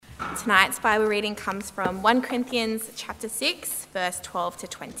Tonight's Bible reading comes from 1 Corinthians chapter 6, verse 12 to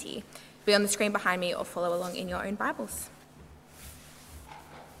 20. It'll be on the screen behind me or follow along in your own Bibles.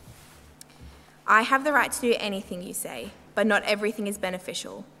 I have the right to do anything you say, but not everything is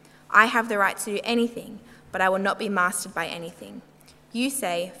beneficial. I have the right to do anything, but I will not be mastered by anything. You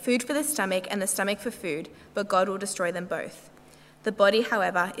say, food for the stomach and the stomach for food, but God will destroy them both. The body,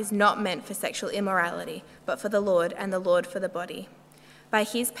 however, is not meant for sexual immorality, but for the Lord, and the Lord for the body. By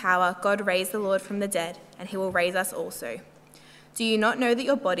his power, God raised the Lord from the dead, and he will raise us also. Do you not know that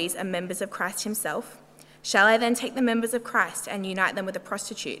your bodies are members of Christ himself? Shall I then take the members of Christ and unite them with a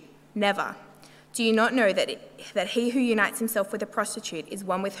prostitute? Never. Do you not know that he who unites himself with a prostitute is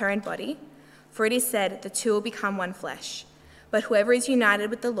one with her in body? For it is said, the two will become one flesh. But whoever is united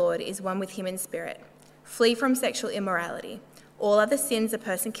with the Lord is one with him in spirit. Flee from sexual immorality. All other sins a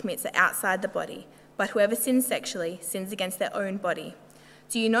person commits are outside the body, but whoever sins sexually sins against their own body.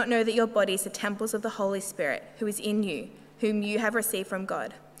 Do you not know that your bodies are temples of the Holy Spirit, who is in you, whom you have received from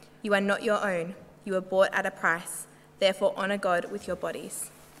God? You are not your own. You were bought at a price. Therefore, honor God with your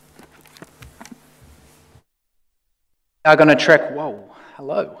bodies. We are going to trek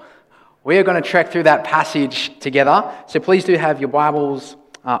through that passage together. So please do have your Bibles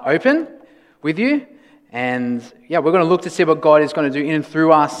open with you. And we're going to look to see what God is going to do in and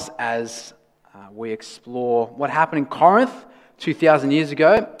through us as we explore what happened in Corinth 2,000 years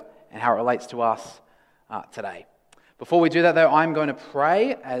ago and how it relates to us today. Before we do that, though, I'm going to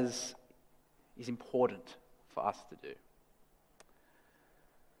pray, as is important for us to do.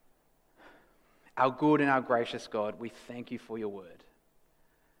 Our good and our gracious God, we thank you for your word.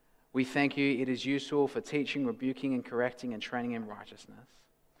 We thank you it is useful for teaching, rebuking, and correcting and training in righteousness.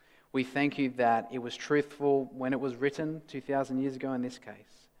 We thank you that it was truthful when it was written 2,000 years ago in this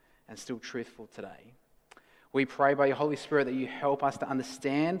case, and still truthful today. We pray by your Holy Spirit that you help us to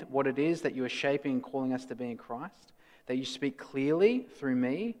understand what it is that you are shaping and calling us to be in Christ, that you speak clearly through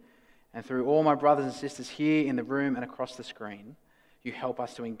me and through all my brothers and sisters here in the room and across the screen. You help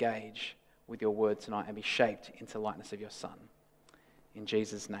us to engage with your word tonight and be shaped into the likeness of your Son. In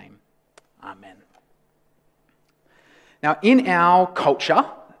Jesus' name, amen. Now, in our culture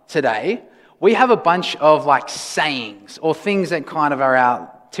today, we have a bunch of sayings or things that kind of are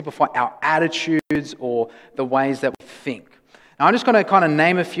typify our attitudes or the ways that we think. Now, I'm just going to kind of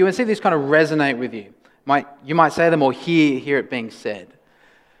name a few and see if these kind of resonate with you. You might say them or hear it being said.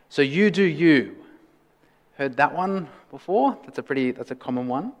 So, you do you. Heard that one before? That's a common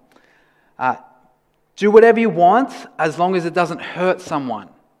one. Do whatever you want as long as it doesn't hurt someone.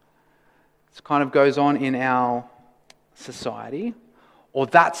 This kind of goes on in our society. Or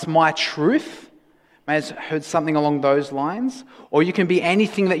that's my truth. May have heard something along those lines. Or you can be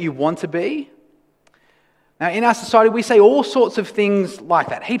anything that you want to be. Now, in our society, we say all sorts of things like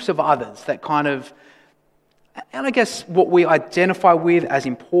that. Heaps of others that kind of, and I guess what we identify with as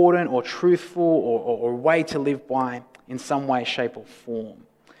important or truthful or a way to live by in some way, shape, or form.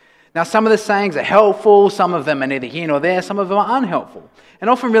 Now, some of the sayings are helpful, some of them are neither here nor there, some of them are unhelpful. And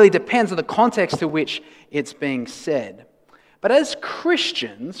often really depends on the context to which it's being said. But as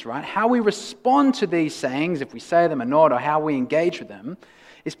Christians, right, how we respond to these sayings, if we say them or not, or how we engage with them,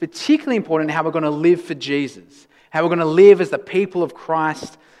 is particularly important in how we're going to live for Jesus, how we're going to live as the people of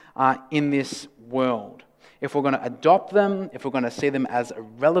Christ in this world. If we're going to adopt them, if we're going to see them as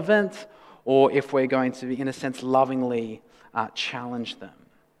irrelevant, or if we're going to, in a sense, lovingly challenge them.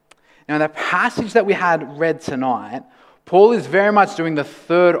 Now, in the passage that we had read tonight, Paul is very much doing the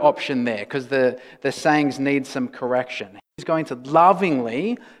third option there because the sayings need some correction. He's going to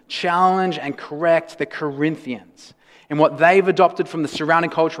lovingly challenge and correct the Corinthians in what they've adopted from the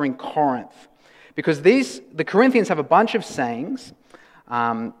surrounding culture in Corinth. Because the Corinthians have a bunch of sayings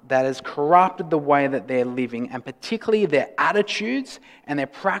that has corrupted the way that they're living, and particularly their attitudes and their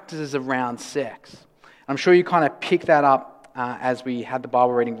practices around sex. I'm sure you kind of picked that up as we had the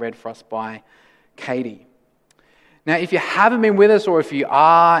Bible reading read for us by Katie. Now, if you haven't been with us, or if you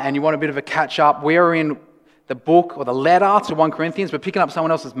are and you want a bit of a catch-up, we are in the book or the letter to 1 Corinthians. We're picking up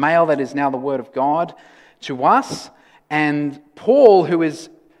someone else's mail that is now the Word of God to us. And Paul, who is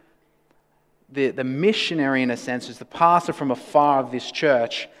the missionary in a sense, who's the pastor from afar of this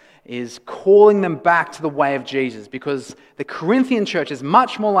church, is calling them back to the way of Jesus, because the Corinthian church is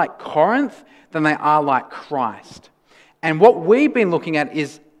much more like Corinth than they are like Christ. And what we've been looking at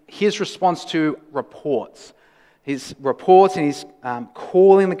is his response to reports. His reports, and he's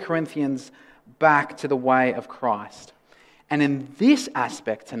calling the Corinthians back to the way of Christ. And in this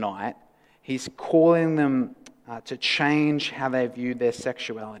aspect tonight, he's calling them to change how they view their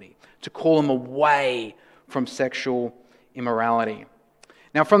sexuality, to call them away from sexual immorality.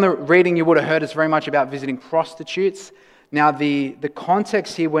 Now, from the reading, you would have heard it's very much about visiting prostitutes. Now, the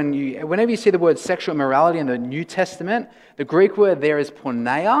context here, whenever you see the word sexual immorality in the New Testament, the Greek word there is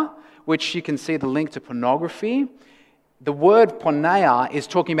porneia, which you can see the link to pornography. The word porneia is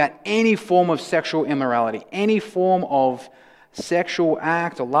talking about any form of sexual immorality, any form of sexual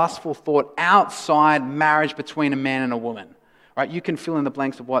act or lustful thought outside marriage between a man and a woman. Right? You can fill in the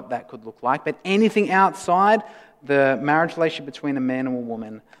blanks of what that could look like, but anything outside the marriage relationship between a man and a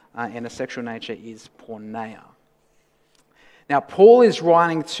woman in a sexual nature is porneia. Now, Paul is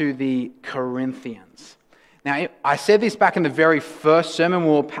writing to the Corinthians. Now, I said this back in the very first sermon, we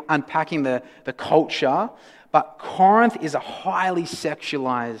were unpacking the culture, but Corinth is a highly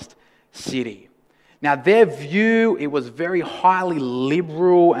sexualized city. Now, their view, it was very highly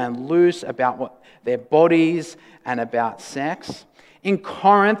liberal and loose about their bodies and about sex. In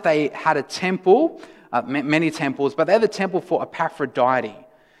Corinth, they had a temple, many temples, but they had the temple for Aphrodite.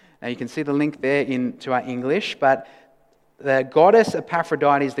 Now, you can see the link there to our English, but the goddess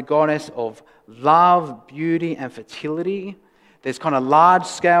Aphrodite is the goddess of love, beauty, and fertility. There's kind of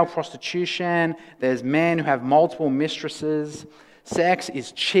large-scale prostitution. There's men who have multiple mistresses. Sex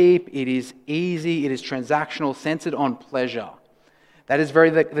is cheap, it is easy, it is transactional, centered on pleasure. That is very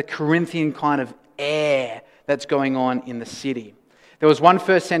the Corinthian kind of air that's going on in the city. There was one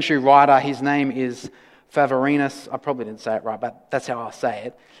first century writer, his name is Favorinus. I probably didn't say it right, but that's how I'll say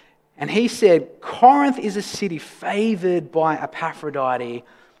it. And he said, Corinth is a city favored by Aphrodite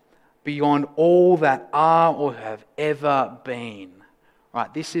beyond all that are or have ever been.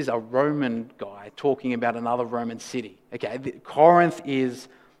 Right, this is a Roman guy talking about another Roman city. Okay, Corinth is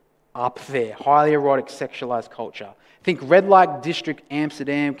up there, highly erotic, sexualized culture. Think red light district,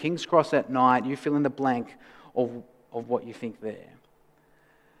 Amsterdam, King's Cross at night, you fill in the blank of what you think there.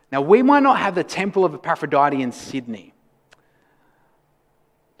 Now, we might not have the Temple of Aphrodite in Sydney,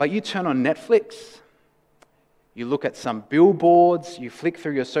 but you turn on Netflix, you look at some billboards, you flick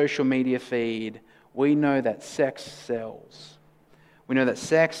through your social media feed, we know that sex sells. We know that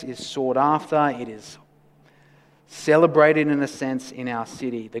sex is sought after, it is celebrated in a sense in our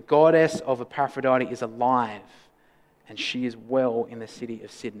city. The goddess of Aphrodite is alive, and she is well in the city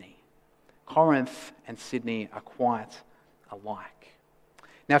of Sydney. Corinth and Sydney are quite alike.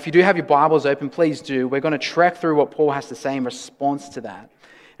 Now, if you do have your Bibles open, please do. We're going to trek through what Paul has to say in response to that.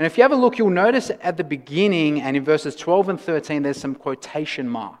 And if you have a look, you'll notice at the beginning and in verses 12 and 13, there's some quotation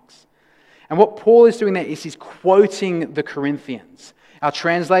marks. And what Paul is doing there is he's quoting the Corinthians. Our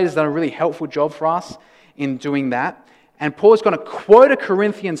translators done a really helpful job for us in doing that. And Paul is going to quote a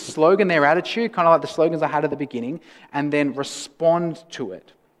Corinthian slogan, their attitude, kind of like the slogans I had at the beginning, and then respond to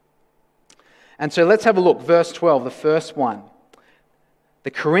it. And so let's have a look. Verse 12, the first one.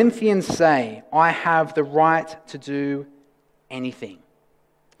 The Corinthians say, I have the right to do anything.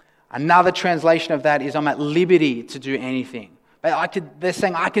 Another translation of that is, I'm at liberty to do anything. They're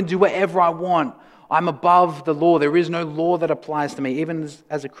saying, I can do whatever I want. I'm above the law. There is no law that applies to me. Even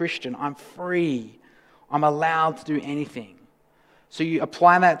as a Christian, I'm free. I'm allowed to do anything. So you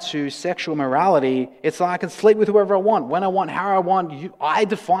apply that to sexual morality. It's like I can sleep with whoever I want, when I want, how I want. I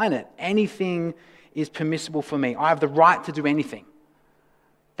define it. Anything is permissible for me. I have the right to do anything.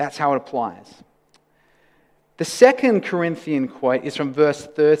 That's how it applies. The second Corinthian quote is from verse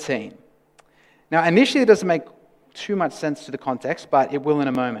 13. Now, initially it doesn't make too much sense to the context, but it will in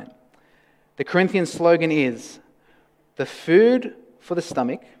a moment. The Corinthian slogan is, the food for the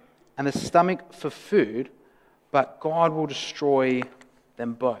stomach and the stomach for food, but God will destroy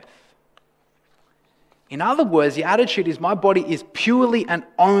them both. In other words, the attitude is my body is purely and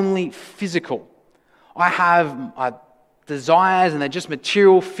only physical. I have desires and they're just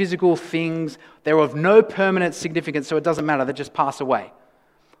material, physical things. They're of no permanent significance, so it doesn't matter. They just pass away.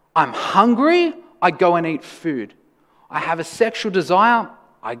 I'm hungry, I go and eat food. I have a sexual desire,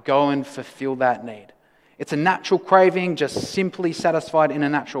 I go and fulfill that need. It's a natural craving, just simply satisfied in a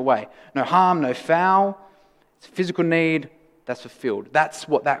natural way. No harm, no foul. It's a physical need that's fulfilled. That's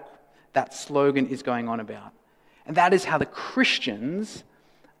what that slogan is going on about. And that is how the Christians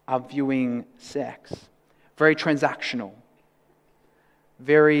are viewing sex. Very transactional.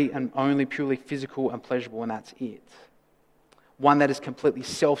 Very and only purely physical and pleasurable, and that's it. One that is completely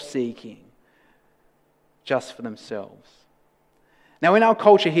self-seeking, just for themselves. Now, in our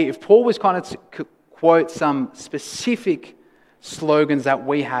culture here, if Paul was kind of to quote some specific slogans that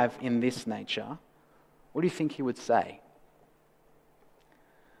we have in this nature, what do you think he would say?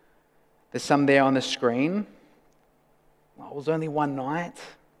 There's some there on the screen. Well, it was only one night,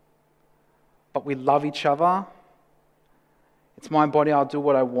 but we love each other. It's my body, I'll do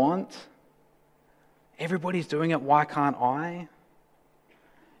what I want. Everybody's doing it, why can't I?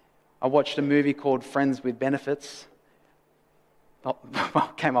 I watched a movie called Friends with Benefits. Oh,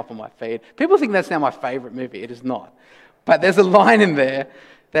 came up on my feed. People think that's now my favourite movie. It is not. But there's a line in there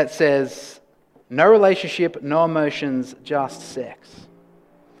that says, no relationship, no emotions, just sex.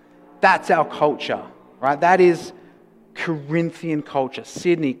 That's our culture, right? That is Corinthian culture.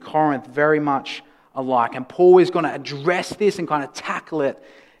 Sydney, Corinth, very much alike. And Paul is going to address this and kind of tackle it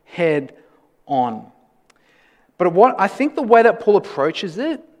head on. But what I think the way that Paul approaches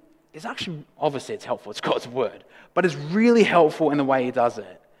it is actually, obviously it's helpful, it's God's word, but it's really helpful in the way he does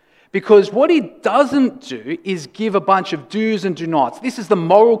it. Because what he doesn't do is give a bunch of do's and do nots. This is the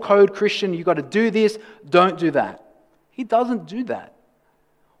moral code, Christian, you've got to do this, don't do that. He doesn't do that.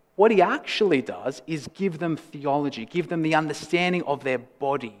 What he actually does is give them theology, give them the understanding of their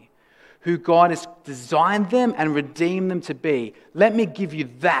body, who God has designed them and redeemed them to be. Let me give you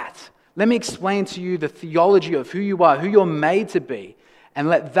that. Let me explain to you the theology of who you are, who you're made to be, and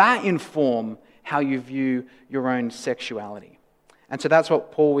let that inform how you view your own sexuality. And so that's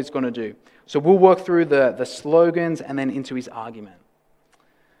what Paul is going to do. So we'll work through the slogans and then into his argument.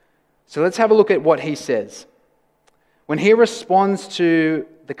 So let's have a look at what he says. When he responds to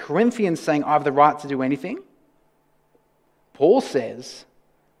the Corinthians saying, I have the right to do anything, Paul says,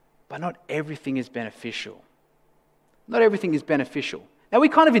 but not everything is beneficial. Not everything is beneficial. Now we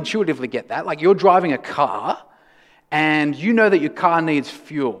kind of intuitively get that. Like you're driving a car and you know that your car needs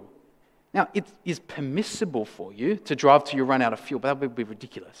fuel. Now, it is permissible for you to drive till you run out of fuel, but that would be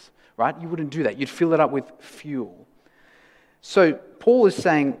ridiculous, right? You wouldn't do that. You'd fill it up with fuel. So Paul is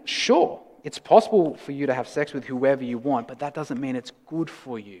saying, sure, it's possible for you to have sex with whoever you want, but that doesn't mean it's good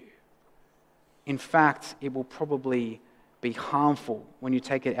for you. In fact, it will probably be harmful when you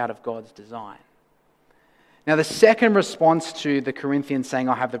take it out of God's design. Now, the second response to the Corinthians saying,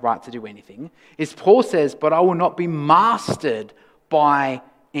 I have the right to do anything, is Paul says, but I will not be mastered by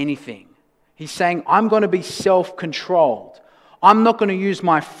anything. He's saying, I'm going to be self-controlled. I'm not going to use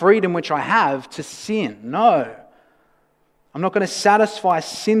my freedom, which I have, to sin. No. I'm not going to satisfy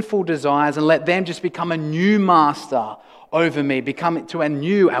sinful desires and let them just become a new master over me, become to a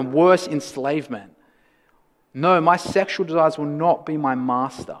new and worse enslavement. No, my sexual desires will not be my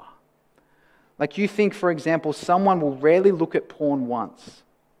master. Like you think, for example, someone will rarely look at porn once.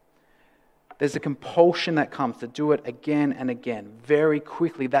 There's a compulsion that comes to do it again and again. Very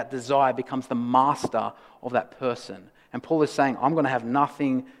quickly, that desire becomes the master of that person. And Paul is saying, I'm going to have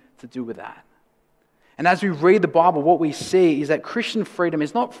nothing to do with that. And as we read the Bible, what we see is that Christian freedom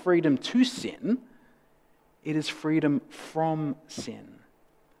is not freedom to sin, it is freedom from sin.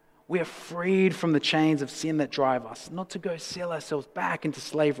 We are freed from the chains of sin that drive us, not to go sell ourselves back into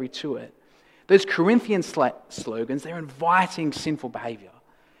slavery to it. Those Corinthian slogans, they're inviting sinful behavior.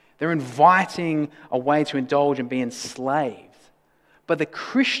 They're inviting a way to indulge and be enslaved. But the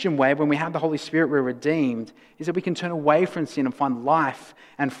Christian way, when we have the Holy Spirit, we're redeemed, is that we can turn away from sin and find life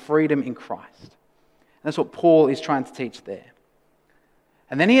and freedom in Christ. And that's what Paul is trying to teach there.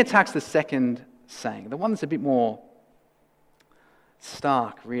 And then he attacks the second saying, the one that's a bit more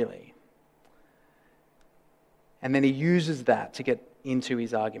stark, really. And then he uses that to get into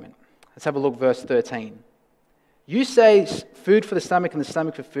his argument. Let's have a look, verse 13. You say food for the stomach and the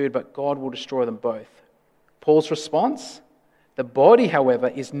stomach for food, but God will destroy them both. Paul's response, the body, however,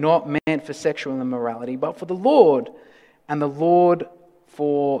 is not meant for sexual immorality, but for the Lord, and the Lord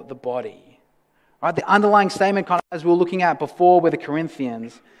for the body. Right? The underlying statement, kind of as we were looking at before with the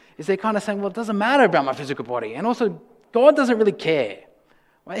Corinthians, is they're kind of saying, well, it doesn't matter about my physical body. And also, God doesn't really care.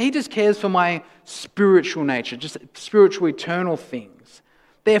 Right? He just cares for my spiritual nature, just spiritual, eternal things.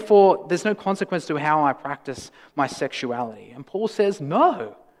 Therefore, there's no consequence to how I practice my sexuality. And Paul says,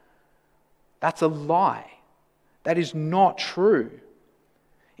 no, that's a lie. That is not true.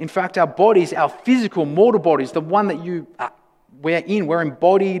 In fact, our bodies, our physical, mortal bodies, the one that we're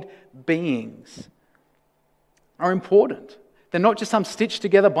embodied beings, are important. They're not just some stitched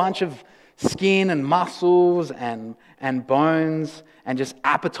together bunch of skin and muscles and bones and just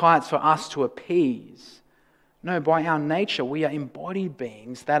appetites for us to appease. No, by our nature, we are embodied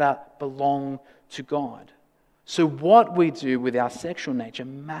beings that belong to God. So what we do with our sexual nature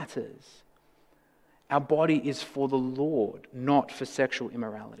matters. Our body is for the Lord, not for sexual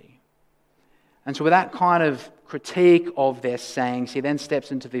immorality. And so with that kind of critique of their sayings, he then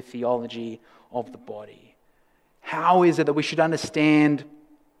steps into the theology of the body. How is it that we should understand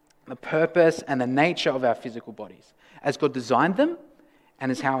the purpose and the nature of our physical bodies as God designed them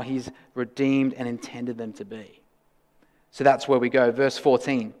and as how he's redeemed and intended them to be? So that's where we go. Verse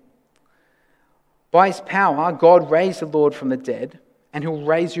 14. By his power, God raised the Lord from the dead, and he'll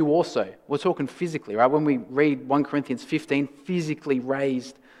raise you also. We're talking physically, right? When we read 1 Corinthians 15, physically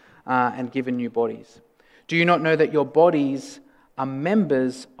raised and given new bodies. Do you not know that your bodies are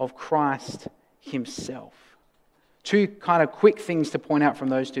members of Christ himself? Two kind of quick things to point out from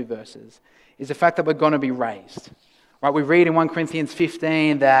those two verses is the fact that we're going to be raised. Right? We read in 1 Corinthians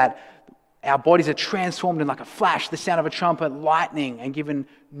 15 that our bodies are transformed in like a flash, the sound of a trumpet, lightning, and given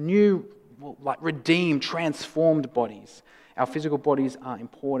new, redeemed, transformed bodies. Our physical bodies are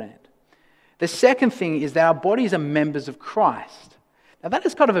important. The second thing is that our bodies are members of Christ. Now that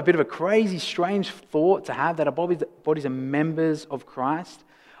is kind of a bit of a crazy, strange thought to have, that our bodies are members of Christ.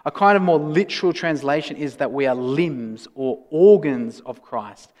 A kind of more literal translation is that we are limbs or organs of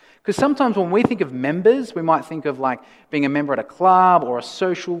Christ. Because sometimes when we think of members, we might think of like being a member at a club or a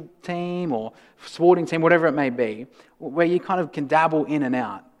social team or sporting team, whatever it may be, where you kind of can dabble in and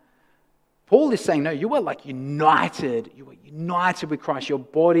out. Paul is saying, no, you are like united. You are united with Christ. Your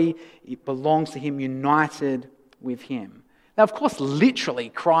body, it belongs to him, united with him. Now, of course, literally,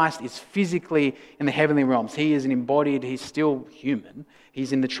 Christ is physically in the heavenly realms. He is an embodied, he's still human.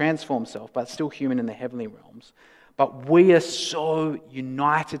 He's in the transformed self, but still human in the heavenly realms. But we are so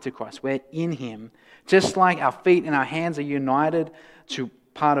united to Christ. We're in him. Just like our feet and our hands are united to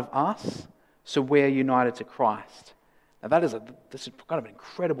part of us, so we're united to Christ. Now, this is kind of an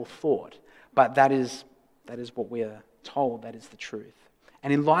incredible thought, but that is what we are told. That is the truth.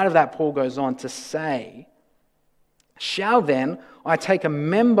 And in light of that, Paul goes on to say, shall then I take a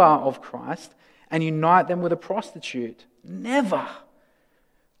member of Christ and unite them with a prostitute? Never.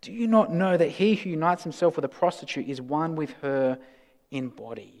 Do you not know that he who unites himself with a prostitute is one with her in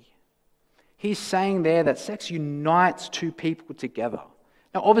body? He's saying there that sex unites two people together.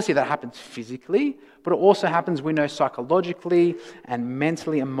 Now, obviously that happens physically, but it also happens, we know, psychologically and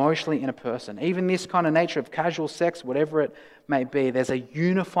mentally, emotionally in a person. Even this kind of nature of casual sex, whatever it may be, there's a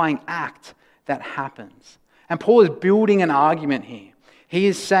unifying act that happens. And Paul is building an argument here. He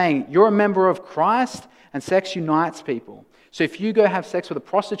is saying, you're a member of Christ and sex unites people. So if you go have sex with a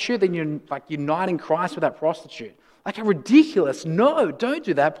prostitute, then you're like uniting Christ with that prostitute. Like, how ridiculous. No, don't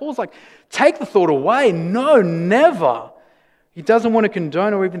do that. Paul's like, take the thought away. No, never. He doesn't want to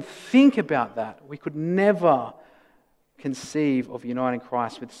condone or even think about that. We could never conceive of uniting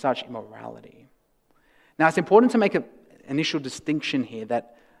Christ with such immorality. Now, it's important to make an initial distinction here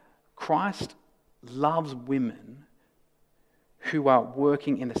that Christ loves women who are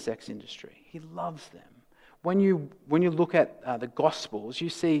working in the sex industry. He loves them. When you look at the Gospels, you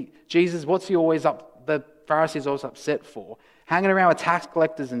see Jesus, the Pharisees always upset for? Hanging around with tax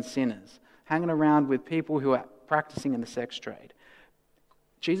collectors and sinners. Hanging around with people who are practicing in the sex trade.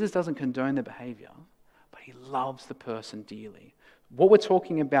 Jesus doesn't condone their behavior, but he loves the person dearly. What we're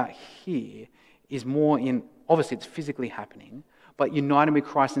talking about here is more in, obviously it's physically happening, but uniting with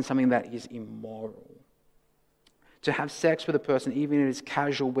Christ in something that is immoral. To have sex with a person, even if it is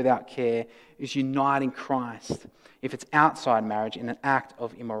casual, without care, is uniting Christ, if it's outside marriage, in an act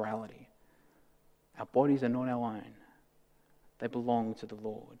of immorality. Our bodies are not our own. They belong to the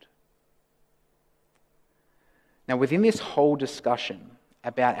Lord. Now, within this whole discussion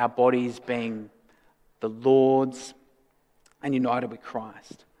about our bodies being the Lord's and united with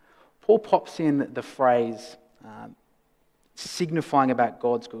Christ, Paul pops in the phrase signifying about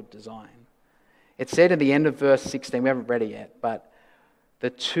God's good design. It said at the end of verse 16, we haven't read it yet, but the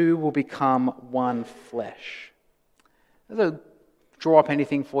two will become one flesh. Doesn't draw up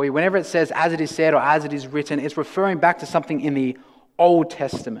anything for you. Whenever it says as it is said or as it is written, it's referring back to something in the Old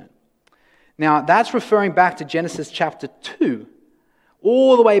Testament. Now, that's referring back to Genesis chapter 2,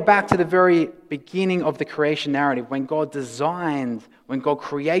 all the way back to the very beginning of the creation narrative, when God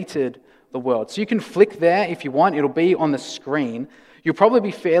created the world. So you can flick there if you want. It'll be on the screen. You'll probably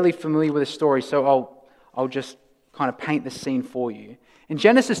be fairly familiar with the story, so I'll just kind of paint the scene for you. In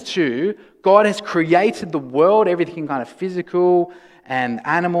Genesis 2, God has created the world, everything kind of physical and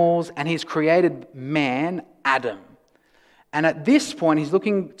animals, and he's created man, Adam. And at this point, he's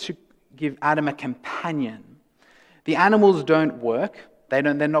looking to give Adam a companion. The animals don't work. They're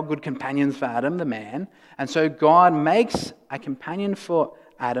not good companions for Adam, the man. And so God makes a companion for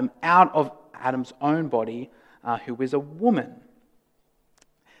Adam out of Adam's own body, who is a woman.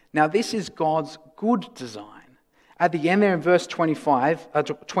 Now, this is God's good design. At the end there in verse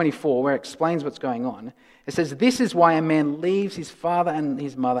 24, where it explains what's going on, it says, "This is why a man leaves his father and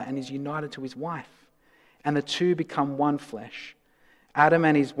his mother and is united to his wife, and the two become one flesh. Adam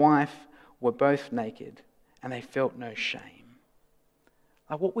and his wife were both naked, and they felt no shame."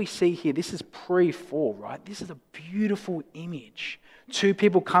 Like what we see here, this is pre-fall, right? This is a beautiful image. Two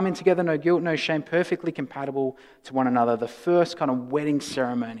people coming together, no guilt, no shame, perfectly compatible to one another. The first kind of wedding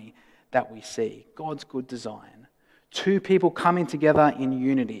ceremony that we see. God's good design. Two people coming together in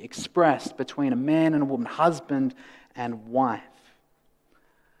unity, expressed between a man and a woman, husband and wife.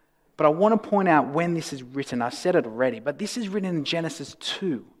 But I want to point out when this is written. I've said it already, but this is written in Genesis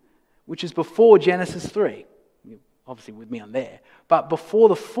 2, which is before Genesis 3. You're obviously with me on there. But before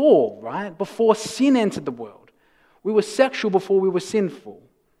the fall, right? Before sin entered the world. We were sexual before we were sinful.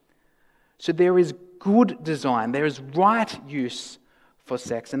 So there is good design. There is right use for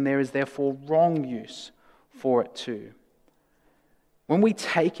sex, and there is therefore wrong use for it too. When we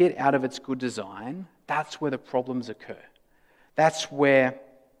take it out of its good design, that's where the problems occur. That's where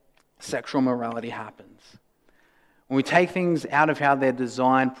sexual morality happens. When we take things out of how they're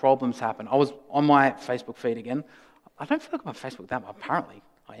designed, problems happen. I was on my Facebook feed again. I don't feel like I'm on Facebook that much. Apparently,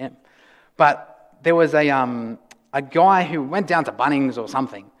 I am. But there was a guy who went down to Bunnings or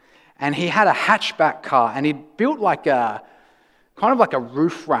something, and he had a hatchback car, and he'd built like a kind of like a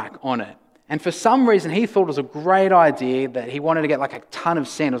roof rack on it. And for some reason, he thought it was a great idea that he wanted to get like a ton of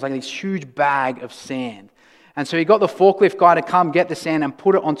sand. It was like this huge bag of sand. And so he got the forklift guy to come get the sand and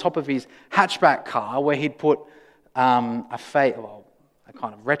put it on top of his hatchback car where he'd put a kind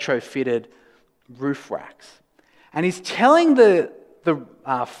of retrofitted roof racks. And he's telling the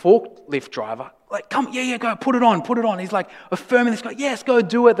forklift driver, like, come, yeah, go, put it on. He's like affirming this guy, yes, go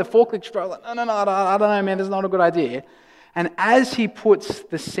do it. The forklift driver, like, no, I don't know, man, this is not a good idea. And as he puts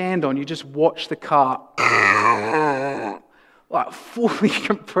the sand on, you just watch the car like fully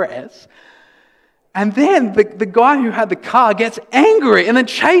compress. And then the guy who had the car gets angry and then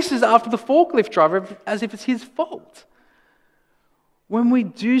chases after the forklift driver as if it's his fault. When we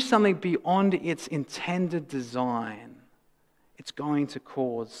do something beyond its intended design, it's going to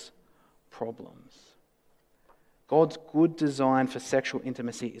cause problems. God's good design for sexual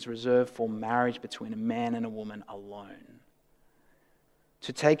intimacy is reserved for marriage between a man and a woman alone.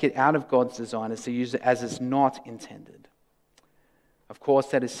 To take it out of God's design is to use it as it's not intended. Of course,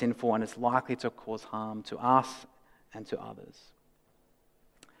 that is sinful and is likely to cause harm to us and to others.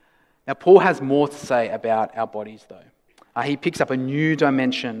 Now, Paul has more to say about our bodies, though. He picks up a new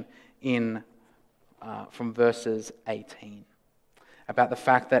dimension from verses 18 about the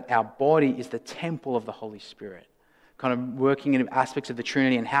fact that our body is the temple of the Holy Spirit, kind of working in aspects of the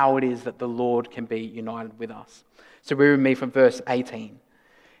Trinity and how it is that the Lord can be united with us. So read with me from verse 18.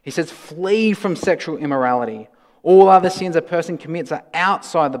 He says, flee from sexual immorality. All other sins a person commits are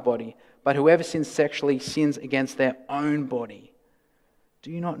outside the body, but whoever sins sexually sins against their own body. Do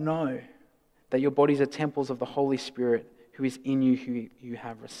you not know that your bodies are temples of the Holy Spirit who is in you, who you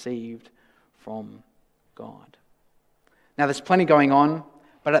have received from God? Now there's plenty going on,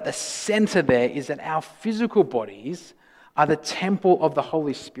 but at the center there is that our physical bodies are the temple of the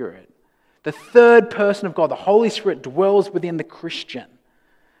Holy Spirit. The third person of God, the Holy Spirit, dwells within the Christian.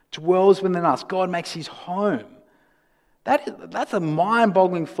 Dwells within us. God makes his home. That's a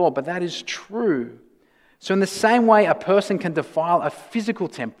mind-boggling thought, but that is true. So in the same way a person can defile a physical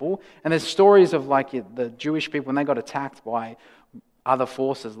temple, and there's stories of like the Jewish people when they got attacked by other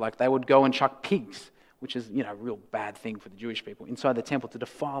forces, like they would go and chuck pigs, which is, a real bad thing for the Jewish people, inside the temple to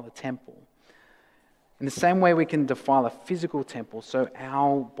defile the temple. In the same way we can defile a physical temple, so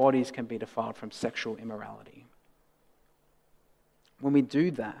our bodies can be defiled from sexual immorality. When we do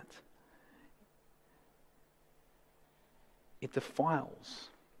that, it defiles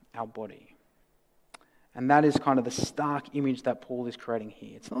our body. And that is kind of the stark image that Paul is creating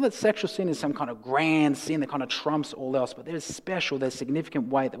here. It's not that sexual sin is some kind of grand sin that kind of trumps all else, but there's significant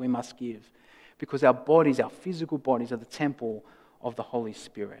weight that we must give because our bodies, our physical bodies, are the temple of the Holy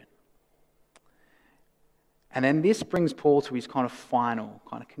Spirit. And then this brings Paul to his kind of final,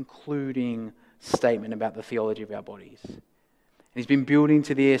 kind of concluding statement about the theology of our bodies. And he's been building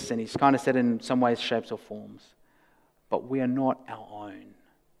to this, and he's kind of said in some ways, shapes or forms. But we are not our own.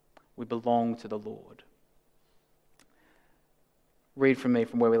 We belong to the Lord. Read from me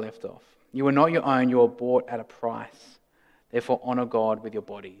from where we left off. You are not your own, you are bought at a price. Therefore, honor God with your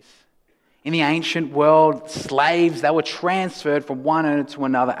bodies. In the ancient world, slaves, they were transferred from one owner to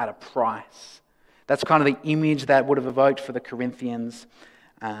another at a price. That's kind of the image that would have evoked for the Corinthians.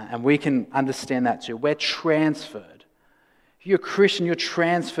 And we can understand that too. We're transferred. If you're a Christian, you're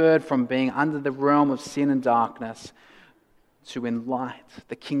transferred from being under the realm of sin and darkness to in light,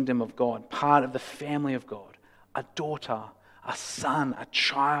 the kingdom of God, part of the family of God, a daughter, a son, a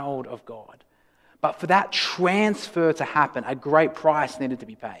child of God. But for that transfer to happen, a great price needed to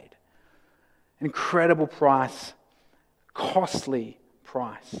be paid. An incredible price, costly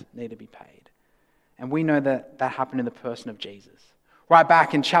price needed to be paid. And we know that that happened in the person of Jesus. Right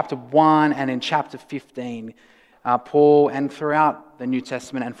back in chapter 1 and in chapter 15, Paul, and throughout the New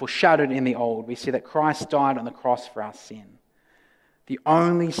Testament and foreshadowed in the Old, we see that Christ died on the cross for our sin. The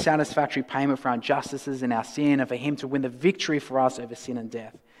only satisfactory payment for our injustices and our sin, and for him to win the victory for us over sin and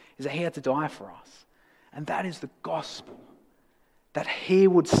death, is that he had to die for us. And that is the gospel, that he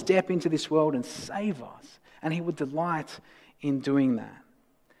would step into this world and save us, and he would delight in doing that.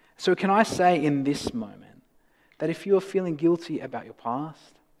 So can I say in this moment that if you're feeling guilty about your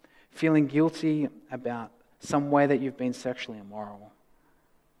past, feeling guilty about some way that you've been sexually immoral,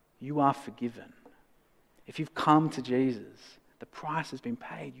 you are forgiven. If you've come to Jesus, the price has been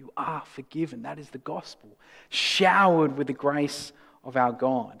paid. You are forgiven. That is the gospel, showered with the grace of our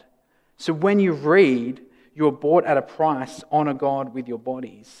God. So when you read, you are bought at a price, honor God with your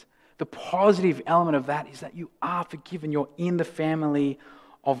bodies, the positive element of that is that you are forgiven. You're in the family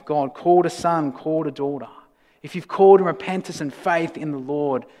of God, called a son, called a daughter. If you've called in repentance and faith in the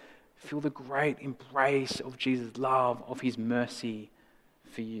Lord, feel the great embrace of Jesus' love, of his mercy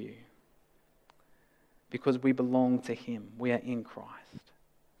for you. Because we belong to him. We are in Christ.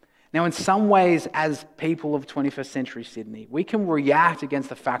 Now, in some ways, as people of 21st century Sydney, we can react against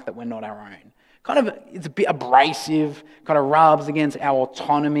the fact that we're not our own. It's a bit abrasive, kind of rubs against our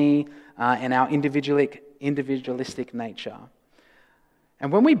autonomy and our individualistic nature.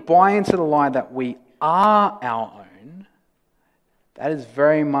 And when we buy into the lie that we are our own, that is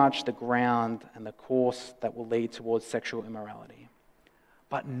very much the ground and the course that will lead towards sexual immorality.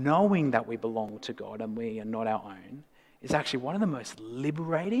 But knowing that we belong to God and we are not our own is actually one of the most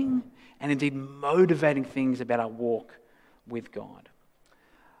liberating and indeed motivating things about our walk with God.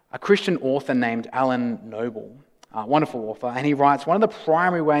 A Christian author named Alan Noble, a wonderful author, and he writes, one of the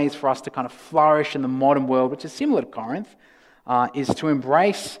primary ways for us to kind of flourish in the modern world, which is similar to Corinth, is to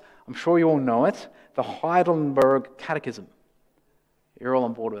embrace, I'm sure you all know it, the Heidelberg Catechism. You're all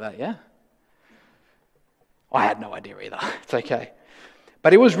on board with that, yeah? I had no idea either. It's okay.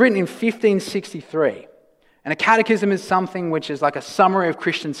 But it was written in 1563. And a catechism is something which is like a summary of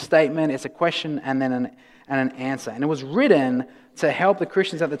Christian statement. It's a question and then an answer. And it was written to help the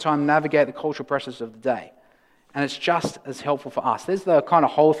Christians at the time navigate the cultural pressures of the day. And it's just as helpful for us. There's the kind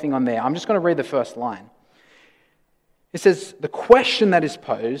of whole thing on there. I'm just going to read the first line. It says, the question that is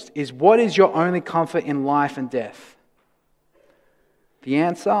posed is, what is your only comfort in life and death? The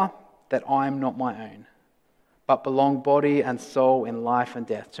answer, that I am not my own, but belong body and soul in life and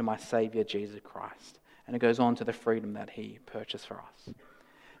death to my Saviour Jesus Christ. And it goes on to the freedom that he purchased for us.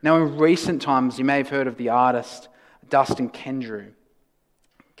 Now, in recent times, you may have heard of the artist Dustin Kensu.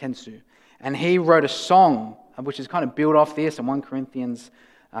 And he wrote a song which is kind of built off this in 1 Corinthians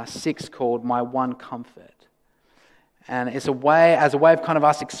 6 called My One Comfort. And it's a way of kind of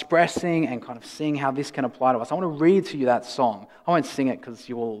us expressing and kind of seeing how this can apply to us. I want to read to you that song. I won't sing it because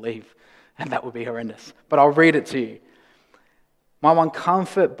you will leave, and that would be horrendous. But I'll read it to you. My one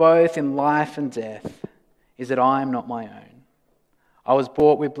comfort both in life and death is that I am not my own. I was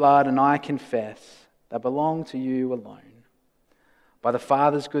bought with blood, and I confess that belong to you alone. By the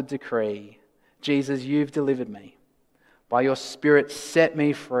Father's good decree, Jesus, you've delivered me. By your Spirit, set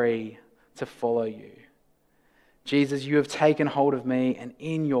me free to follow you. Jesus, you have taken hold of me, and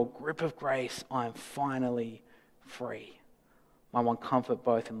in your grip of grace, I am finally free. My one comfort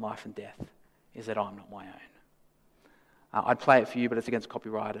both in life and death is that I'm not my own. I'd play it for you, but it's against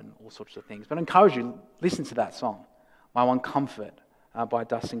copyright and all sorts of things. But I encourage you, listen to that song, My One Comfort by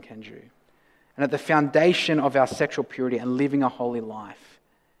Dustin Kensu. And at the foundation of our sexual purity and living a holy life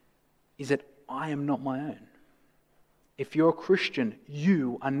is that I am not my own. If you're a Christian,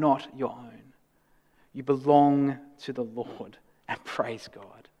 you are not your own. You belong to the Lord, and praise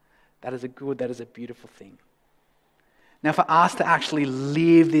God. That is a beautiful thing. Now, for us to actually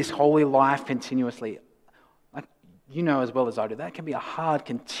live this holy life continuously, like you know as well as I do, that can be a hard,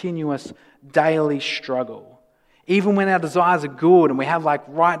 continuous, daily struggle. Even when our desires are good and we have like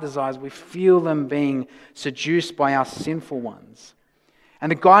right desires, we feel them being seduced by our sinful ones. And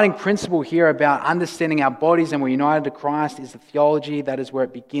the guiding principle here about understanding our bodies and we're united to Christ is the theology. That is where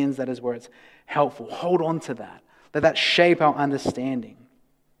it begins. That is where it's helpful. Hold on to that. Let that shape our understanding.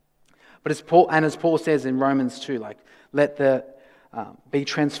 But as Paul says in Romans 2, be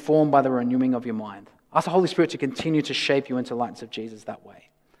transformed by the renewing of your mind. Ask the Holy Spirit to continue to shape you into likeness of Jesus that way.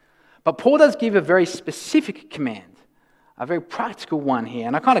 But Paul does give a very specific command, a very practical one here.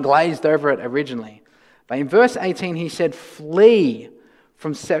 And I kind of glazed over it originally. But in verse 18, he said, flee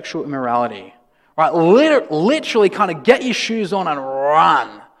from sexual immorality. Right? Literally kind of get your shoes on and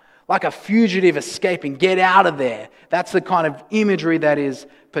run. Like a fugitive escaping. Get out of there. That's the kind of imagery that is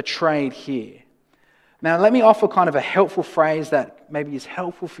portrayed here. Now, let me offer kind of a helpful phrase that maybe is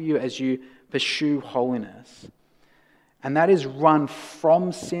helpful for you as you pursue holiness. And that is run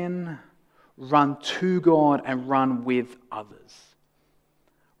from sin, run to God, and run with others.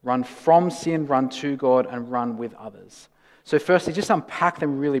 Run from sin, run to God, and run with others. So firstly, just unpack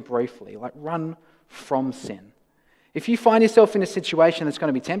them really briefly. Like, run from sin. If you find yourself in a situation that's going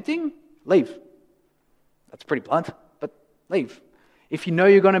to be tempting, leave. That's pretty blunt, but leave. If you know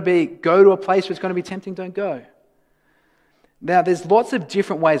you're going to go to a place where it's going to be tempting, don't go. Now, there's lots of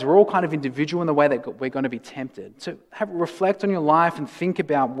different ways. We're all kind of individual in the way that we're going to be tempted. So reflect on your life and think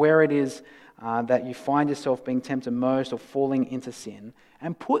about where it is that you find yourself being tempted most or falling into sin,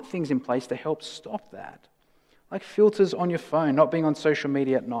 and put things in place to help stop that. Like filters on your phone, not being on social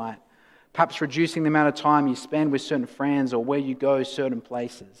media at night, perhaps reducing the amount of time you spend with certain friends or where you go certain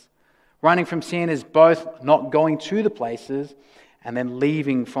places. Running from sin is both not going to the places and then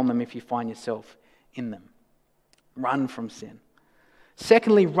leaving from them if you find yourself in them. Run from sin.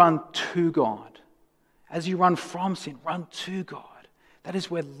 Secondly, run to God. As you run from sin, run to God. That is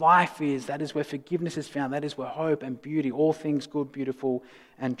where life is. That is where forgiveness is found. That is where hope and beauty, all things good, beautiful,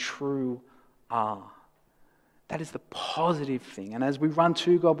 and true are. That is the positive thing. And as we run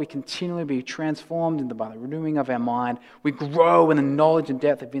to God, we continually be transformed by the renewing of our mind. We grow in the knowledge and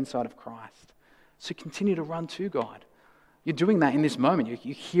depth of insight of Christ. So continue to run to God. You're doing that in this moment.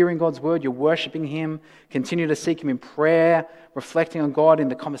 You're hearing God's word. You're worshiping Him. Continue to seek Him in prayer, reflecting on God in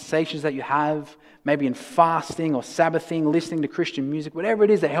the conversations that you have, maybe in fasting or Sabbathing, listening to Christian music, whatever it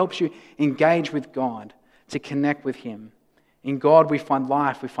is that helps you engage with God, to connect with Him. In God we find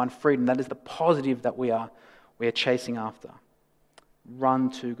life, we find freedom. That is the positive that we are chasing after. Run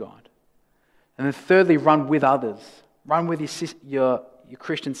to God. And then thirdly, run with others. Run with your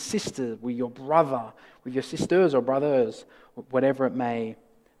Christian sister, with your brother, with your sisters or brothers, whatever it may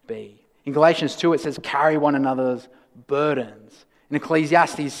be. In Galatians 2 it says, carry one another's burdens. In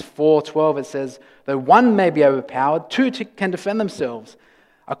Ecclesiastes 4:12 it says, though one may be overpowered, two can defend themselves.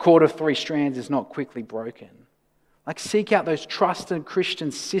 A cord of 3 strands is not quickly broken. Like, seek out those trusted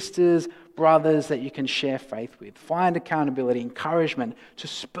Christian sisters, brothers that you can share faith with. Find accountability, encouragement to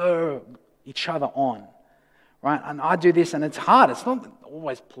spur each other on. Right? And I do this, and it's hard. It's not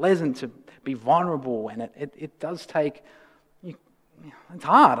always pleasant to be vulnerable, and it does take... It's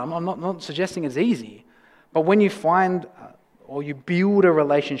hard. I'm not suggesting it's easy. But when you find or you build a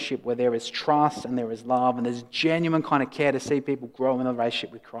relationship where there is trust and there is love and there's genuine kind of care to see people grow in a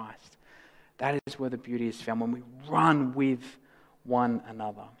relationship with Christ, that is where the beauty is found, when we run with one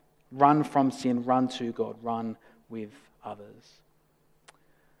another. Run from sin, run to God, run with others.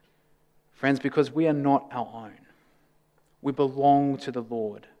 Friends, because we are not our own. We belong to the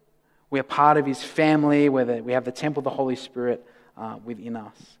Lord. We are part of His family, where we have the temple of the Holy Spirit within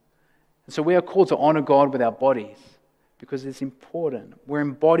us. And so we are called to honor God with our bodies, because it's important. We're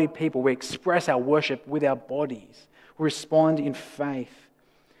embodied people. We express our worship with our bodies. We respond in faith,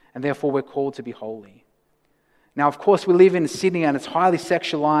 and therefore we're called to be holy. Now, of course, we live in Sydney and it's highly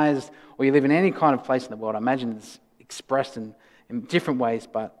sexualized, or you live in any kind of place in the world. I imagine it's expressed in different ways,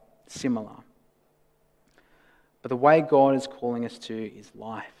 but similar. But the way God is calling us to is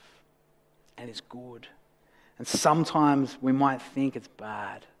life, and it's good. And sometimes we might think it's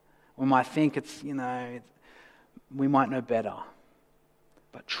bad. We might think it's, we might know better.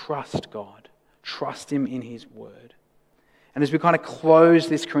 But trust God. Trust Him in His word. And as we kind of close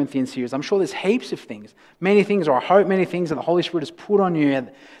this Corinthians series, I'm sure there's heaps of things, many things, or I hope many things that the Holy Spirit has put on you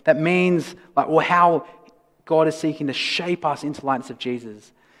that means, or how God is seeking to shape us into likeness of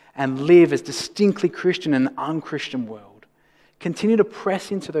Jesus and live as distinctly Christian in an unchristian world. Continue to press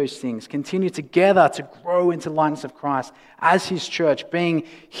into those things. Continue together to grow into likeness of Christ as His church, being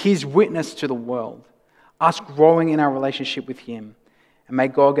His witness to the world. Us growing in our relationship with Him. And may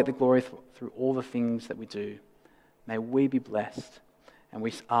God get the glory through all the things that we do. May we be blessed, and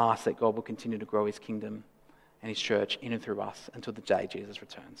we ask that God will continue to grow His kingdom and His church in and through us until the day Jesus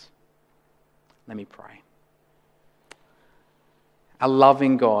returns. Let me pray. Our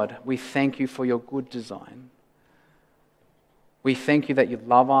loving God, we thank You for Your good design. We thank You that You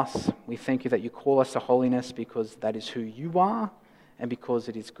love us. We thank You that You call us to holiness because that is who You are and because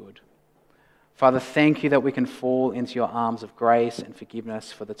it is good. Father, thank You that we can fall into Your arms of grace and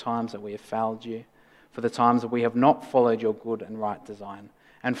forgiveness for the times that we have failed You, for the times that we have not followed Your good and right design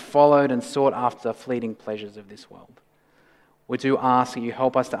and followed and sought after fleeting pleasures of this world. We do ask that You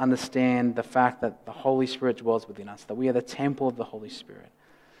help us to understand the fact that the Holy Spirit dwells within us, that we are the temple of the Holy Spirit.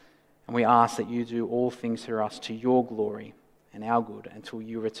 And we ask that You do all things through us to Your glory and our good until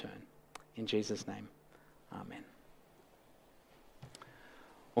You return. In Jesus' name, amen.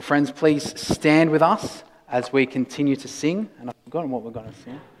 Well, friends, please stand with us as we continue to sing. And I've forgotten what we're going to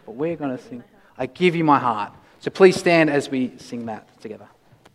sing, but we're going to sing, I Give You My Heart. So please stand as we sing that together.